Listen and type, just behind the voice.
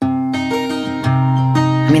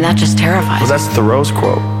I mean, that just terrifies Well, that's Thoreau's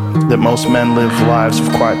quote, that most men live lives of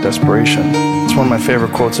quiet desperation. It's one of my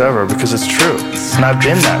favorite quotes ever because it's true. And I've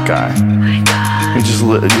been that guy.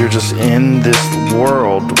 You're just in this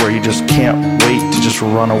world where you just can't wait to just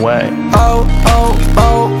run away. Oh, oh,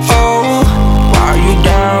 oh, oh, why are you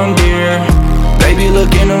down, dear? Baby,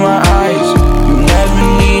 look into my eyes. You never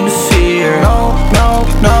need to fear. No, no,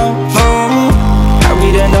 no, no. How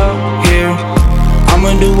we'd end up here?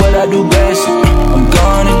 I'ma do what I do best. I'm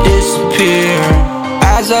gonna disappear.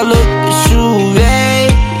 As I look at you,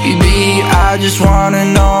 baby, I just wanna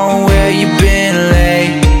know where you've been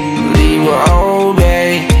lately. Well, oh,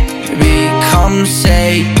 baby, come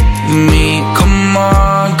save me. Come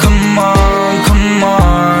on, come on, come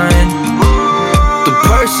on. The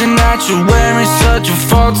person that you're wearing such a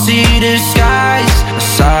faulty disguise. I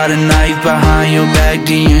saw the knife behind your back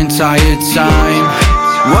the entire time.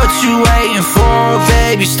 What you waiting for,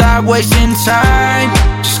 baby? Stop wasting time.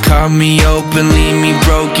 Just cut me open, leave me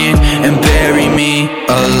broken, and bury me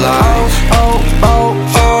alive. Oh, oh,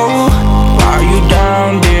 oh, why are you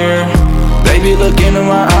down, dear? Baby, look into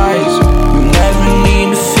my eyes. You never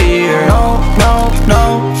need to fear. No, no, no,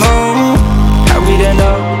 no. How we'd end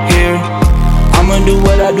up here? I'ma do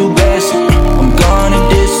what I do best. I'm gonna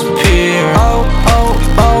disappear. Oh, oh,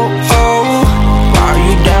 oh, oh, why are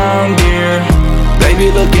you down, dear?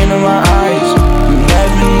 Baby, look into my eyes. You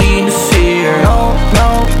never need to fear. No, no,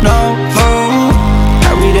 no, no.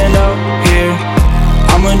 How we'd end up here?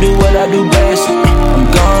 I'ma do what I do best. I'm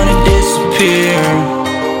gonna disappear.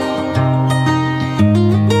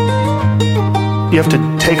 You have to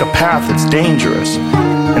take a path that's dangerous,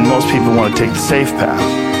 and most people want to take the safe path.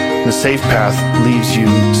 The safe path leaves you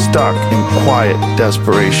stuck in quiet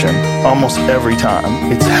desperation almost every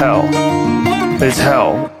time. It's hell. It's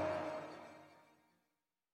hell.